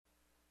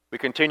We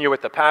continue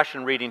with the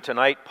Passion reading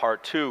tonight,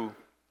 part 2.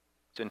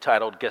 It's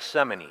entitled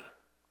Gethsemane.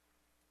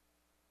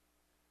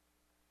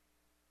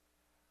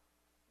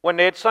 When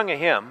they had sung a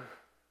hymn,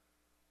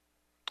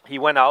 he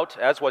went out,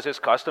 as was his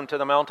custom, to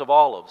the Mount of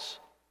Olives,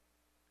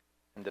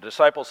 and the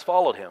disciples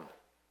followed him.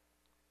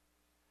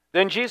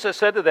 Then Jesus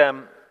said to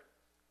them,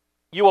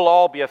 "You will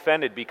all be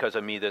offended because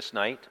of me this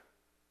night.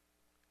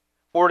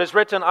 For it is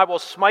written, I will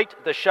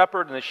smite the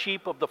shepherd, and the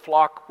sheep of the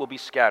flock will be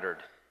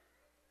scattered.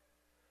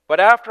 But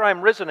after I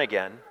am risen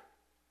again,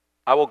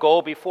 I will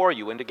go before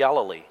you into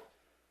Galilee."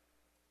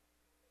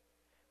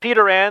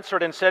 Peter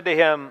answered and said to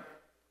him,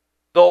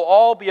 "Though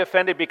all be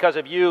offended because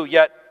of you,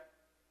 yet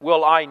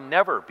will I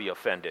never be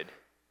offended."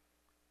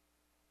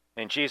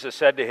 And Jesus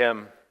said to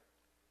him,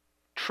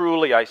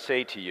 "Truly I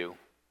say to you,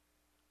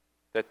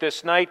 that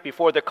this night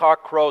before the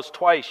cock crows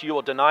twice, you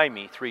will deny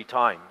me 3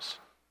 times.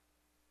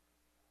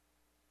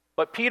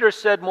 But Peter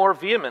said more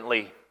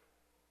vehemently,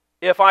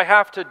 "If I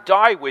have to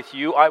die with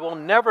you, I will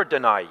never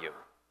deny you."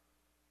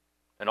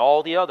 And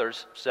all the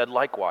others said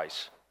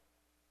likewise.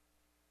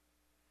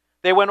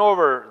 They went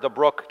over the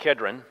brook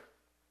Kidron,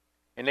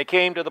 and they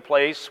came to the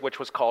place which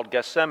was called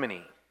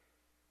Gethsemane.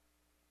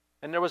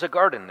 And there was a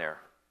garden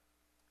there.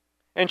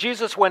 And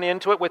Jesus went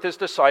into it with his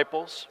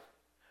disciples.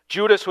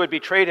 Judas, who had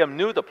betrayed him,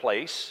 knew the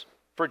place,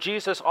 for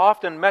Jesus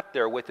often met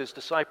there with his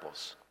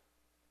disciples.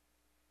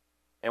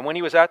 And when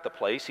he was at the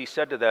place, he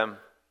said to them,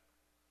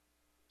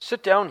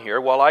 "Sit down here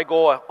while I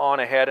go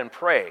on ahead and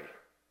pray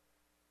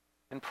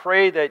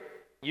that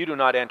you do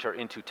not enter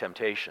into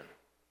temptation."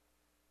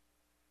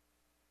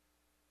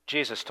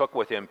 Jesus took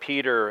with him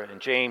Peter and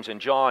James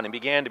and John and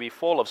began to be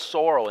full of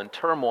sorrow and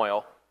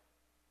turmoil.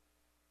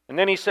 And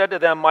then he said to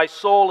them, "My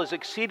soul is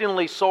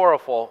exceedingly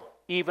sorrowful,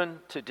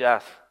 even to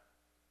death.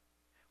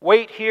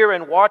 Wait here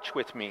and watch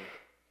with me." And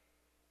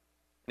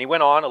he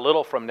went on a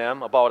little from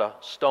them, about a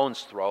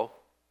stone's throw.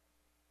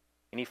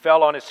 And he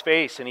fell on his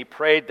face and he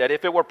prayed that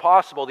if it were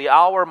possible, the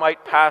hour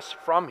might pass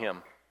from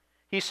him.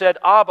 He said,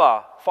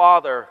 "Abba,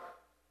 Father,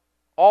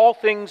 all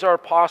things are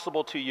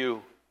possible to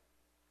you.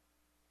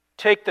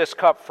 Take this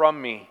cup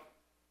from me.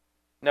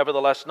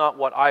 Nevertheless, not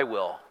what I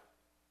will,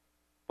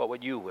 but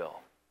what you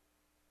will."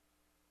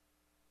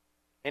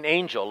 An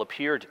angel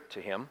appeared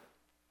to him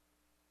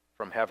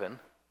from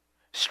heaven,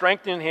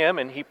 strengthening him,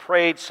 and he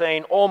prayed,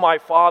 saying, "O my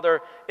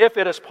Father, if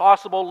it is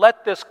possible,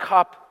 let this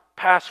cup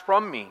pass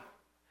from me.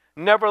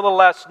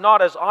 Nevertheless,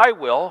 not as I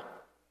will,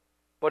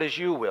 but as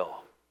you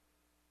will."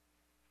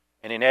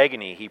 And in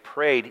agony he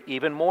prayed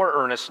even more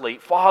earnestly,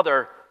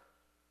 "Father,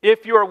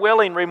 if you are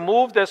willing,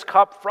 remove this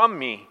cup from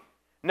me.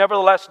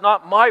 Nevertheless,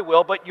 not my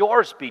will, but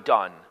yours be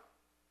done."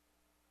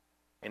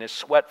 And his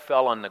sweat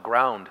fell on the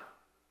ground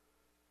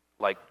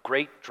like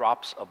great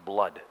drops of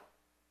blood.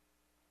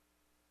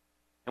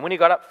 And when he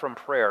got up from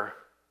prayer,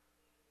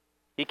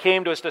 he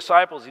came to his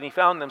disciples and he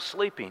found them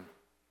sleeping.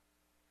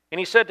 And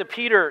he said to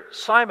Peter,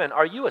 "Simon,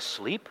 are you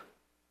asleep?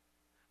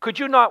 Could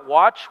you not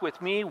watch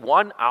with me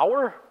 1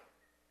 hour?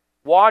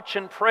 Watch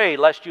and pray,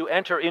 lest you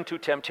enter into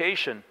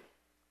temptation.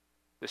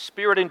 The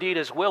spirit indeed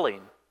is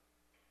willing,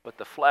 but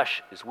the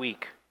flesh is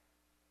weak."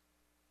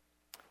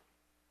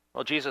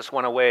 Well, Jesus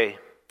went away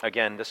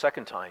again the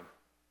second time,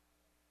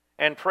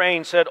 and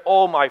praying said,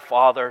 "O my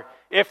Father,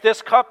 if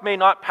this cup may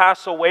not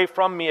pass away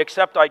from me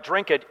except I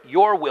drink it,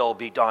 your will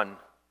be done."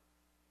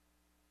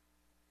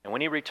 And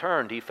when he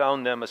returned, he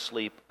found them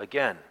asleep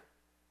again,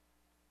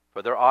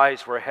 for their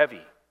eyes were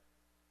heavy,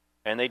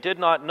 and they did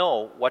not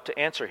know what to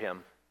answer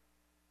him.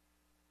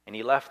 And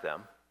he left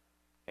them,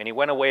 and he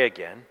went away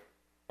again,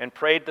 and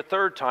prayed the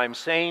third time,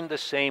 saying the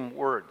same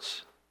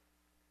words.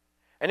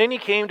 And then he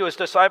came to his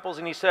disciples,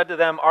 and he said to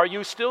them, "Are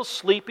you still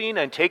sleeping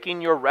and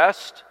taking your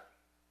rest?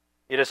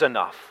 It is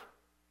enough.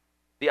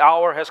 The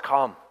hour has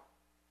come.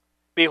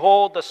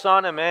 Behold, the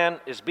Son of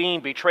Man is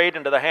being betrayed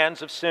into the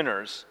hands of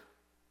sinners.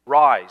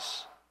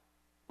 Rise,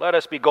 let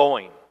us be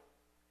going.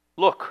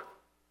 Look,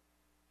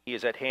 he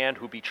is at hand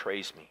who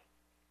betrays me."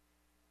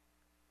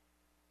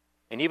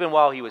 And even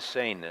while he was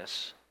saying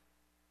this,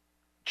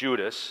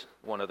 Judas,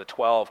 one of the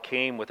 12,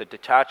 came with a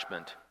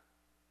detachment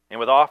and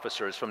with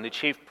officers from the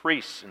chief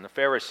priests and the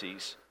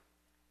Pharisees.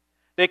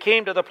 They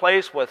came to the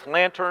place with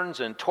lanterns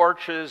and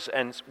torches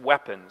and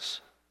weapons.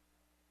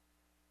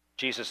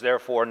 Jesus,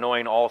 therefore,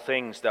 knowing all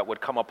things that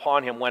would come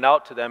upon him, went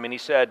out to them, and he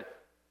said,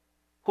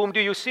 "Whom do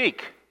you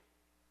seek?"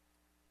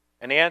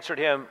 And they answered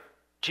him,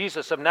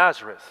 "Jesus of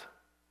Nazareth."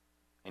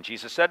 And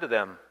Jesus said to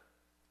them,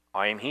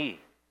 "I am he."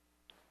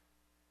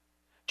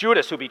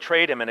 Judas, who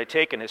betrayed him and had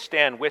taken his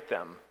stand with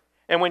them.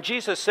 And when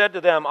Jesus said to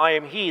them, "I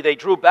am he," they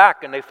drew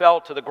back and they fell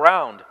to the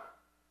ground.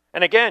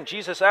 And again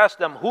Jesus asked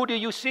them, "Who do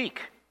you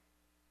seek?"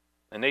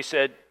 And they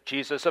said,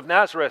 "Jesus of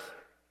Nazareth."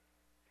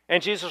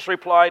 And Jesus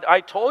replied,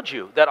 "I told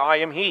you that I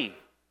am he.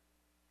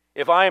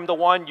 If I am the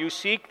one you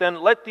seek,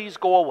 then let these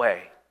go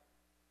away."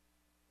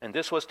 And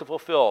this was to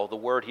fulfill the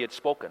word he had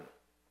spoken.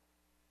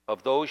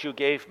 "Of those you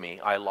gave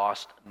me, I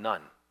lost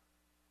none."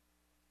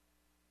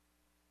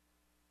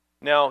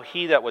 Now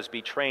he that was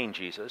betraying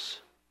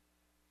Jesus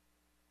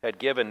had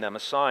given them a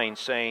sign,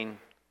 saying,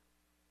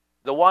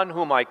 The one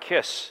whom I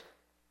kiss,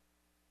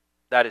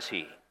 that is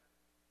he.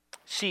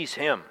 Seize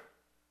him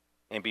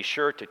and be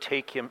sure to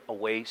take him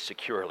away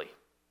securely."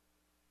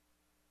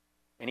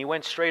 And he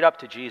went straight up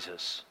to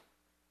Jesus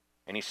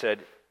and he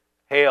said,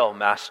 "Hail,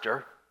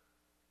 Master."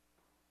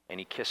 And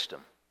he kissed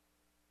him.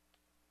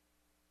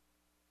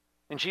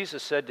 And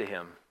Jesus said to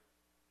him,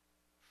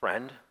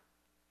 Friend,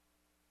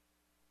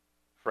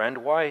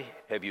 why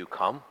have you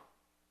come?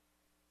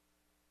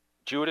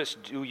 Judas,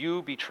 do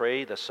you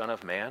betray the Son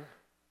of Man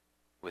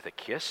with a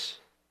kiss?"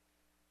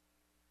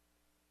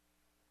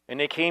 And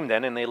they came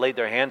then, and they laid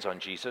their hands on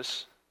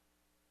Jesus,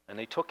 and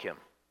they took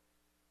him.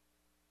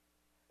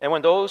 And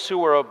when those who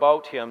were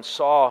about him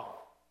saw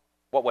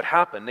what would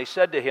happen, they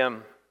said to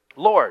him,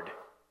 "Lord,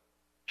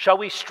 shall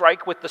we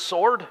strike with the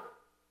sword?"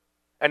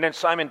 And then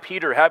Simon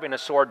Peter, having a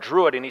sword,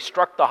 drew it, and he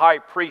struck the high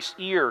priest's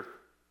ear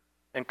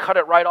and cut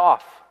it right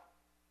off.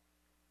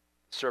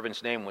 The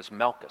servant's name was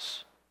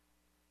Malchus.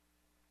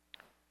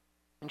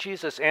 And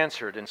Jesus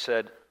answered and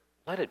said,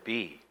 "Let it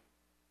be."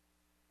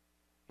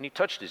 And he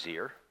touched his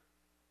ear,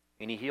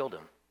 and he healed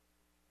him.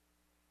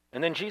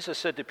 And then Jesus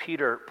said to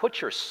Peter,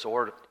 "Put your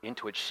sword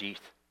into its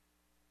sheath.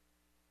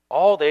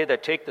 All they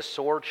that take the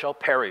sword shall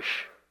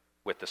perish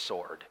with the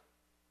sword.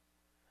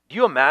 Do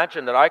you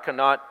imagine that I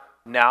cannot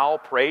now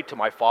pray to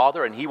my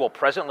Father, and he will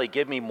presently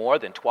give me more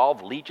than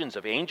 12 legions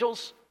of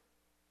angels?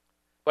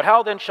 But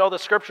how then shall the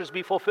scriptures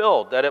be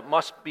fulfilled, that it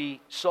must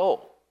be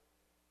so?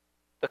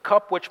 The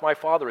cup which my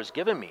Father has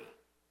given me,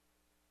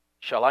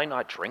 shall I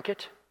not drink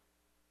it?"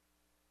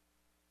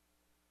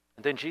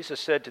 And then Jesus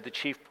said to the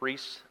chief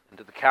priests and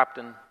to the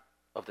captain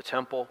of the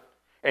temple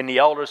and the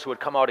elders who had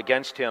come out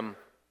against him,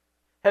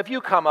 "Have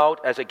you come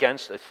out as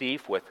against a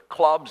thief with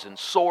clubs and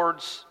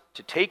swords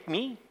to take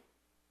me?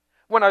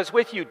 When I was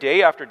with you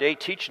day after day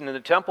teaching in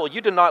the temple,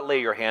 you did not lay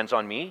your hands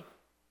on me.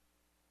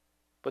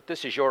 But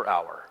this is your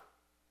hour,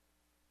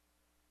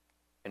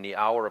 and the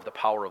hour of the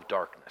power of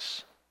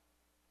darkness.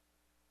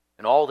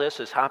 And all this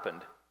has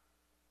happened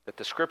that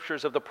the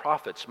scriptures of the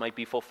prophets might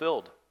be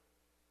fulfilled."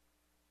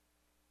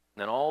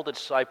 And then all the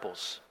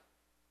disciples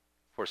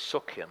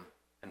forsook him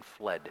and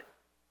fled.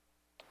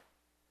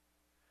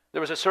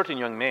 There was a certain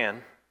young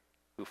man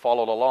who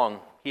followed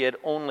along. He had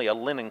only a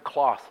linen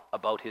cloth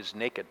about his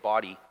naked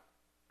body.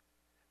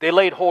 They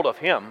laid hold of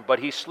him, but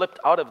he slipped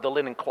out of the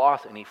linen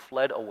cloth and he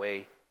fled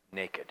away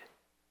naked.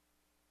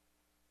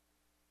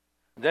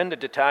 Then the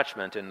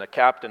detachment and the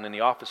captain and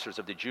the officers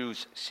of the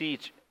Jews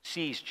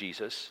seized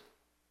Jesus,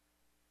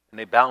 and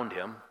they bound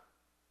him,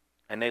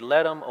 and they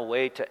led him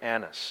away to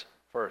Annas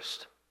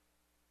first,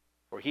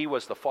 for he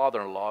was the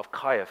father-in-law of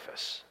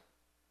Caiaphas,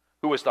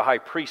 who was the high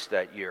priest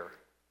that year.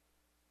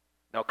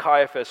 Now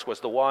Caiaphas was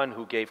the one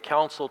who gave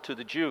counsel to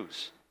the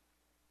Jews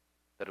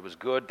that it was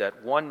good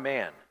that one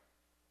man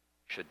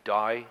should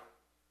die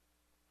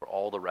for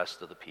all the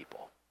rest of the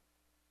people.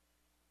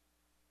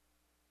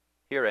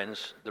 Here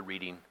ends the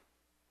reading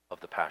of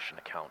the Passion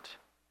account.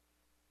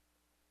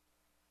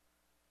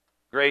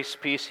 Grace,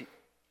 peace,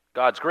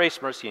 God's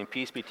grace, mercy, and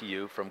peace be to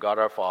you from God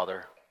our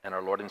Father and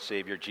our Lord and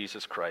Savior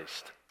Jesus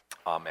Christ.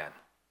 Amen.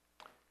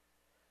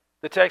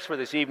 The text for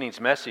this evening's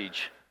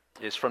message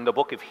is from the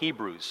book of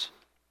Hebrews,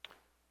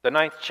 the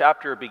 9th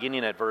chapter,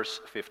 beginning at verse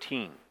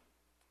 15.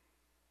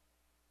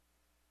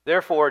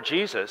 "Therefore,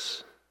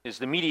 Jesus is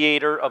the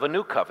mediator of a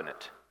new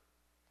covenant,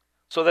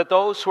 so that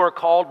those who are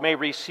called may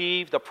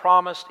receive the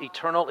promised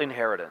eternal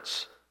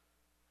inheritance,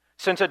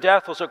 since a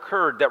death was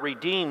occurred that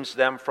redeems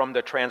them from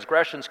the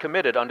transgressions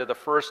committed under the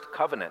first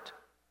covenant.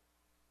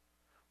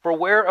 For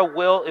where a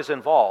will is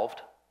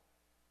involved,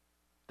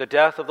 the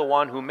death of the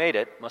one who made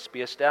it must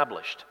be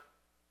established.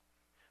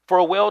 For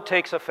a will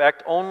takes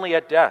effect only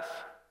at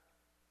death,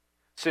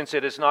 since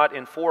it is not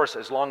in force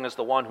as long as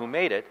the one who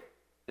made it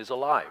is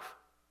alive.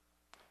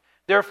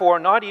 Therefore,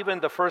 not even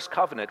the first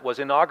covenant was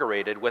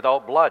inaugurated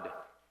without blood.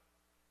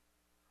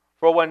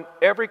 For when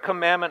every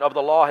commandment of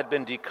the law had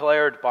been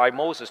declared by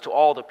Moses to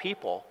all the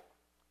people,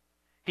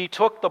 he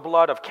took the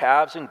blood of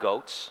calves and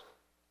goats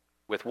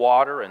with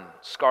water and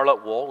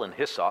scarlet wool and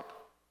hyssop,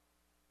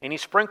 and he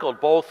sprinkled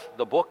both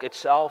the book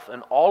itself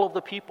and all of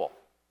the people,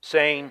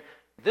 saying,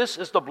 'This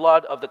is the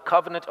blood of the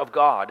covenant of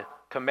God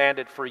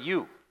commanded for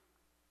you.'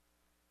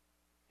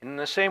 And in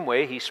the same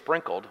way he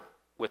sprinkled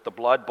with the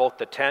blood both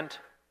the tent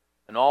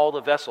and all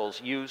the vessels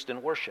used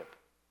in worship.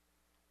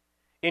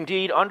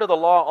 Indeed, under the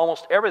law,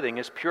 almost everything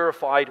is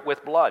purified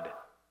with blood.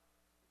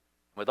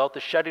 Without the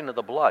shedding of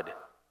the blood,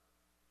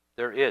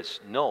 there is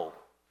no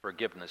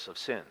forgiveness of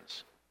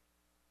sins."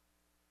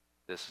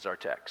 This is our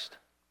text.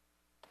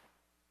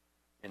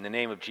 In the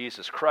name of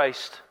Jesus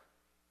Christ,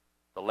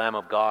 the Lamb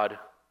of God,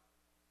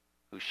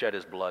 who shed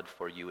his blood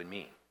for you and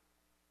me.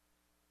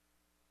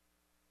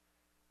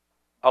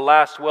 A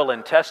last will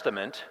and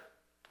testament,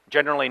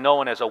 generally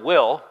known as a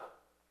will,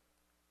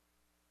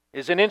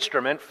 is an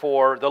instrument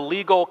for the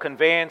legal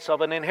conveyance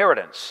of an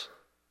inheritance.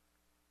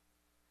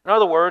 In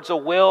other words, a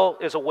will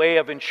is a way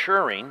of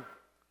ensuring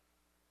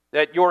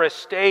that your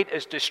estate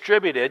is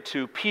distributed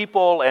to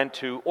people and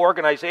to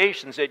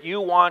organizations that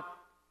you want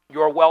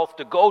your wealth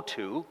to go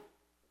to,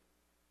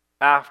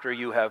 after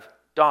you have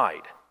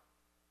died.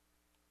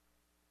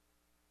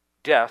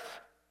 Death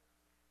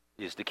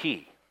is the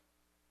key.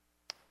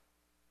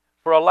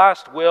 For a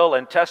last will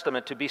and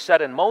testament to be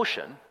set in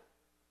motion,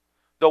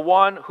 the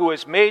one who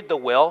has made the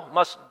will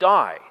must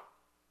die.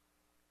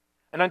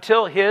 And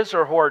until his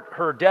or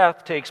her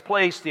death takes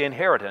place, the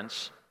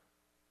inheritance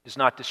is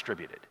not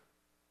distributed.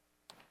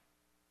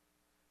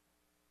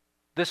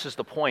 This is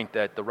the point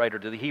that the writer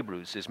to the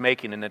Hebrews is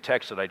making in the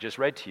text that I just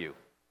read to you.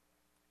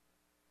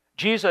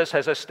 Jesus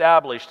has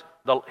established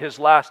his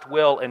last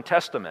will and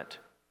testament,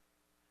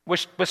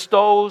 which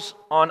bestows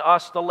on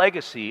us the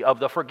legacy of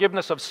the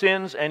forgiveness of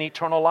sins and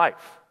eternal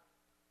life.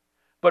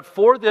 But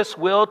for this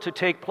will to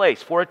take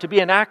place, for it to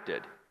be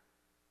enacted,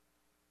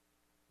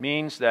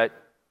 means that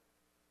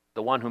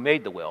the one who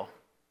made the will,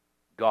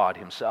 God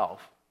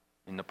himself,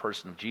 in the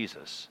person of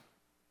Jesus,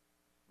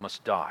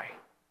 must die.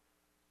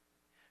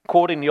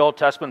 Quoting the Old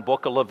Testament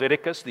book of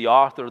Leviticus, the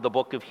author of the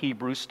book of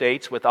Hebrews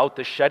states, "Without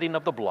the shedding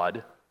of the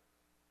blood,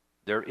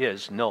 there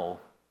is no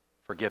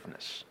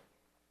forgiveness."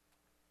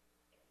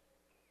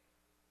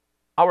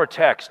 Our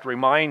text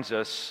reminds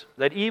us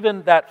that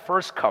even that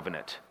first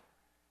covenant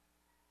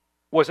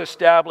was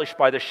established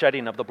by the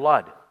shedding of the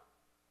blood.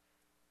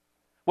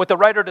 What the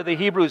writer to the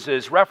Hebrews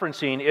is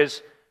referencing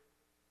is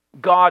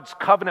God's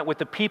covenant with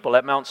the people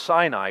at Mount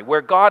Sinai,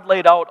 where God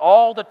laid out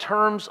all the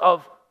terms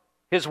of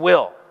his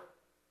will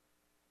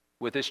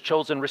with his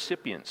chosen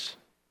recipients.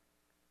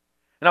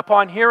 And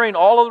upon hearing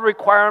all of the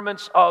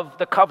requirements of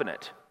the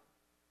covenant,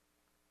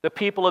 the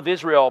people of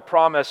Israel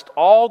promised,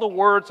 all the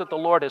words that the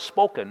Lord has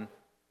spoken,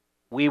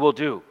 we will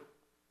do.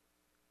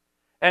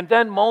 And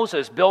then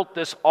Moses built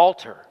this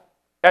altar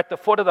at the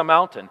foot of the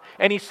mountain,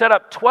 and he set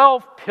up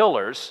 12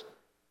 pillars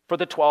for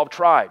the 12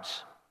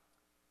 tribes.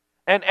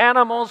 And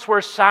animals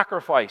were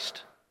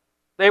sacrificed.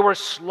 They were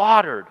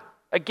slaughtered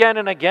again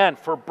and again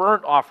for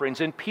burnt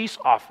offerings and peace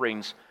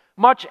offerings.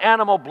 Much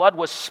animal blood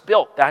was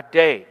spilt that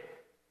day.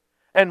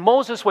 And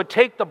Moses would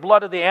take the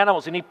blood of the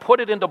animals and he put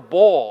it into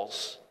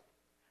bowls.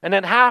 And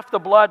then half the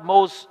blood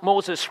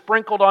Moses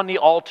sprinkled on the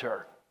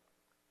altar.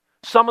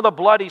 Some of the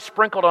blood he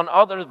sprinkled on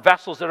other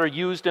vessels that are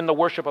used in the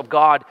worship of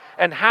God.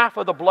 And half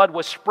of the blood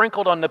was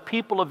sprinkled on the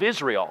people of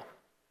Israel,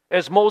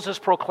 as Moses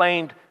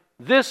proclaimed,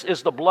 "This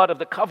is the blood of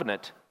the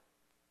covenant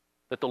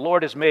that the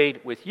Lord has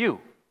made with you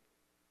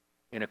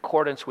in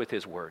accordance with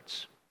his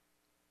words."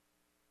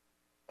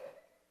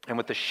 And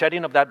with the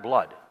shedding of that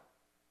blood,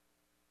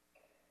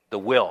 the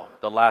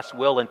last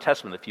will and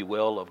testament, if you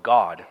will, of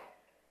God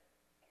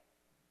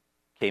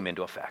came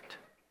into effect.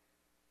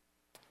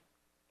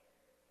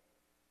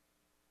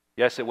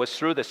 Yes, it was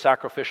through the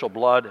sacrificial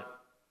blood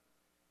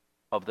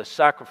of the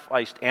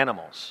sacrificed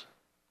animals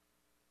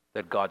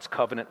that God's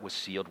covenant was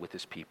sealed with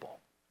his people.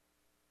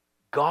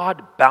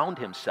 God bound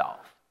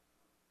himself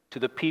to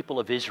the people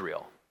of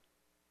Israel,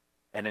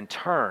 and in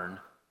turn,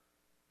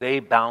 they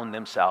bound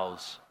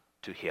themselves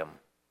to him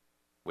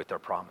with their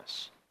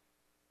promise.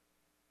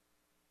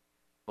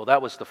 Well,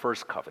 that was the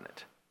first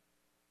covenant.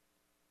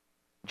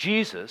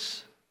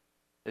 Jesus,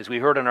 as we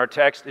heard in our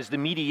text, is the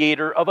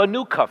mediator of a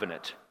new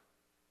covenant.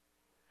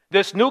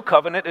 This new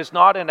covenant is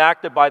not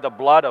enacted by the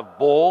blood of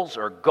bulls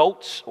or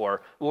goats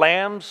or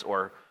lambs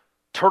or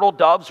turtle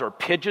doves or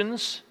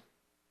pigeons,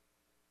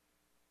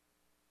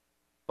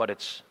 but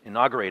it's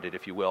inaugurated,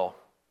 if you will,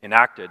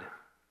 enacted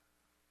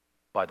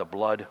by the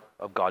blood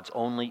of God's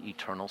only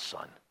eternal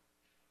Son.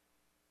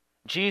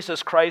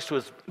 Jesus Christ,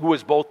 who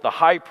is both the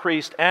high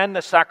priest and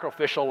the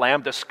sacrificial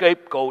lamb, the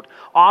scapegoat,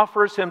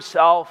 offers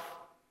himself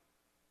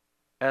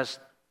as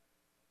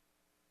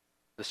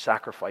the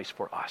sacrifice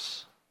for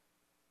us.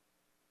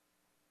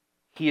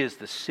 He is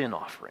the sin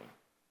offering.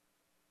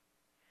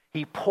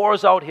 He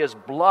pours out his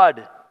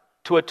blood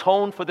to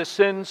atone for the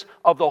sins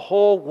of the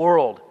whole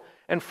world.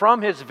 And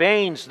from his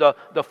veins,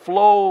 the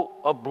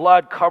flow of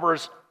blood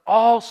covers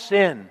all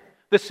sin,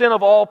 the sin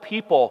of all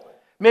people,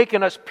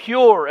 making us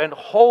pure and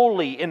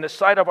holy in the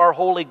sight of our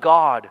holy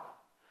God.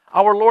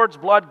 Our Lord's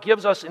blood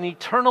gives us an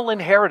eternal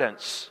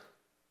inheritance.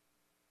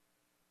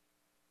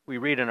 We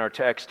read in our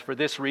text, "For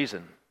this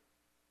reason,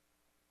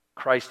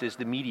 Christ is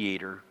the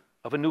mediator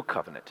of a new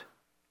covenant,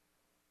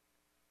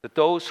 that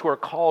those who are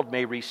called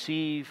may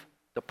receive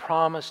the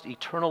promised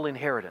eternal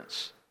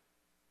inheritance,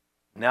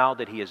 now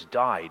that he has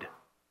died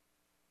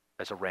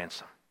as a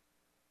ransom."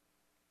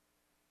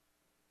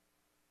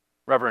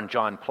 Reverend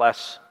John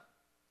Pless,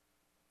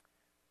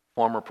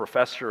 former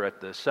professor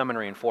at the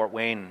seminary in Fort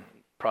Wayne,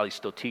 probably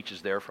still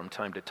teaches there from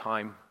time to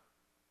time,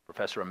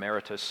 professor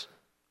emeritus.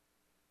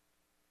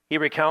 He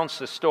recounts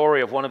the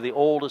story of one of the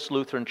oldest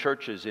Lutheran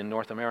churches in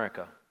North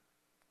America.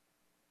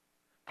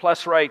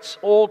 Pless writes,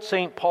 "Old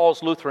St.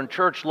 Paul's Lutheran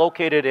Church,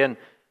 located in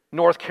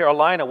North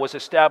Carolina, was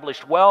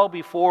established well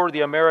before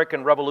the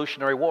American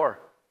Revolutionary War.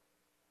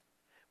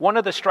 One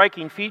of the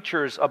striking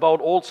features about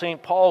Old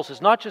St. Paul's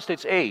is not just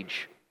its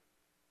age,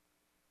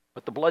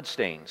 but the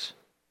bloodstains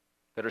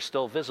that are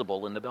still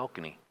visible in the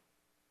balcony."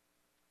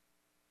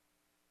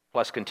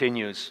 Pless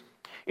continues,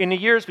 "In the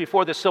years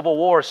before the Civil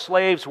War,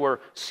 slaves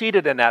were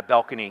seated in that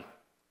balcony.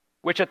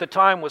 which at the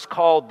time was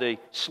called the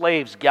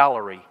slaves'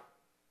 gallery.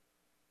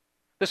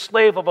 The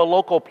slave of a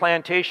local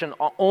plantation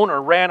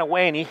owner ran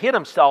away and he hid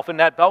himself in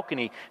that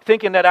balcony,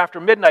 thinking that after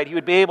midnight he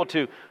would be able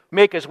to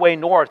make his way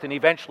north and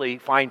eventually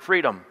find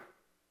freedom.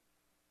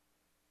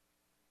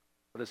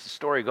 But as the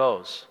story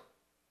goes,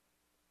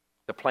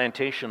 the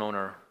plantation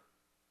owner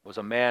was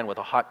a man with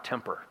a hot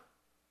temper.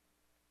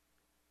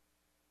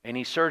 And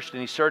he searched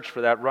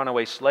for that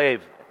runaway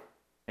slave.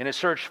 And his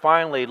search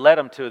finally led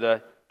him to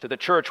the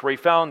church, where he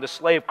found the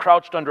slave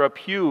crouched under a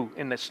pew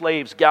in the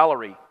slaves'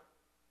 gallery.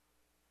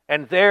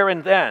 And there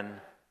and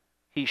then,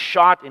 he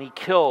shot and he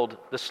killed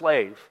the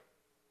slave.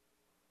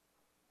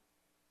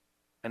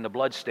 And the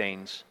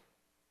bloodstains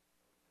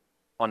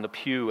on the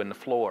pew and the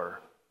floor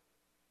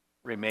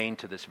remain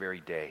to this very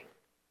day,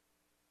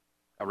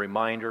 a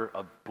reminder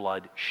of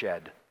blood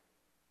shed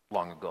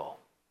long ago.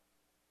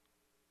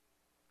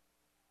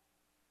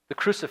 The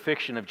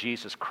crucifixion of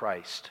Jesus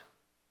Christ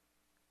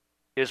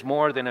is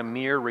more than a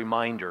mere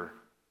reminder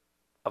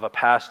of a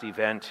past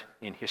event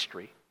in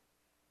history.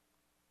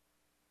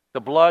 The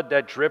blood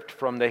that dripped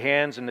from the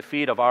hands and the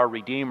feet of our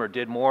Redeemer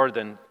did more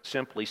than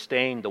simply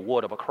stain the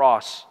wood of a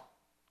cross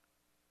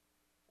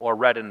or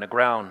redden the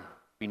ground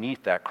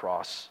beneath that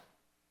cross.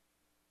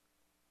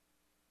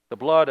 The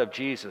blood of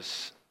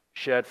Jesus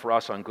shed for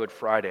us on Good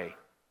Friday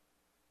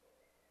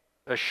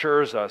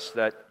assures us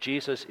that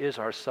Jesus is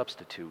our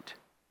substitute,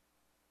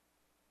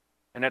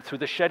 and that through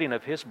the shedding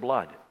of his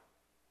blood,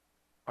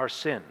 our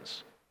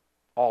sins,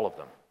 all of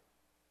them,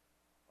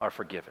 are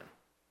forgiven.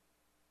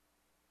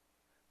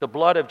 The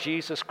blood of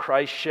Jesus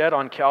Christ shed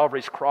on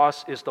Calvary's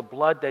cross is the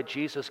blood that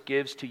Jesus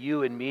gives to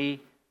you and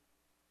me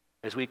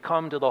as we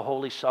come to the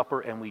Holy Supper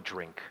and we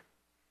drink.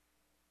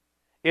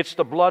 It's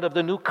the blood of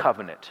the new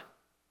covenant,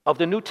 of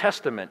the New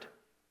Testament,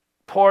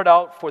 poured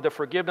out for the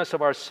forgiveness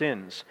of our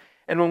sins.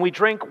 And when we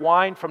drink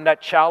wine from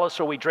that chalice,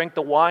 or we drink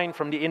the wine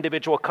from the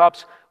individual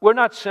cups, we're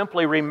not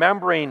simply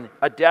remembering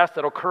a death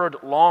that occurred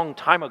a long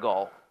time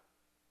ago.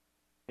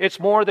 It's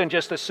more than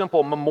just a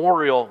simple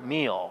memorial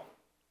meal.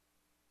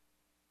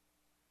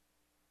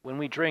 When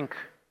we drink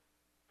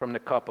from the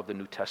cup of the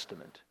New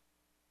Testament,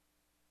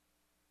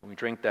 when we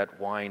drink that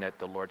wine at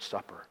the Lord's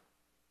Supper,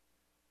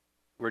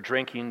 we're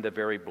drinking the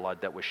very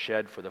blood that was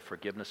shed for the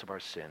forgiveness of our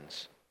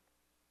sins.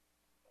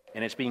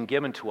 And it's being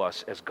given to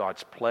us as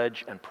God's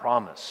pledge and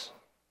promise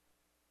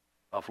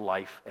of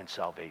life and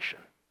salvation.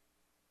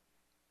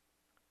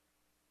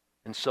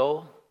 And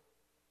so,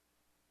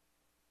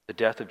 the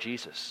death of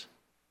Jesus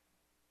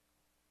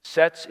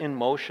sets in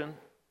motion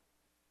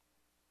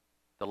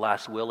the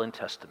last will and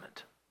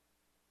testament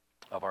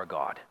of our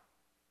God.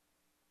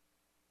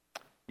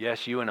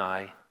 Yes, you and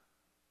I,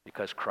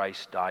 because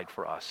Christ died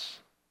for us,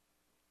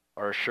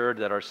 are assured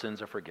that our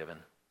sins are forgiven,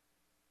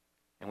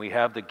 and we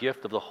have the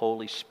gift of the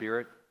Holy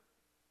Spirit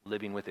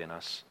living within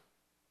us,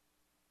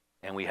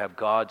 and we have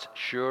God's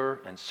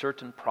sure and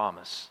certain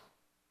promise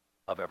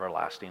of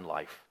everlasting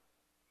life.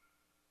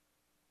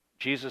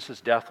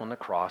 Jesus' death on the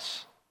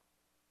cross,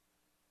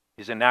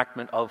 his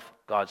enactment of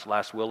God's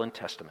last will and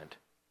testament,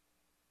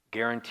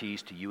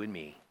 guarantees to you and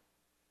me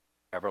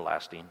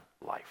everlasting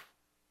life.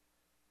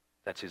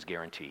 That's his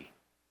guarantee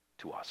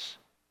to us.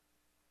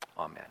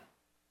 Amen.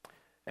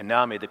 And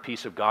now may the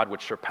peace of God,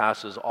 which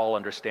surpasses all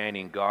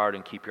understanding, guard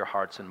and keep your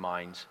hearts and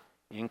minds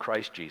in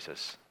Christ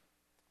Jesus.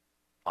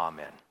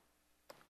 Amen.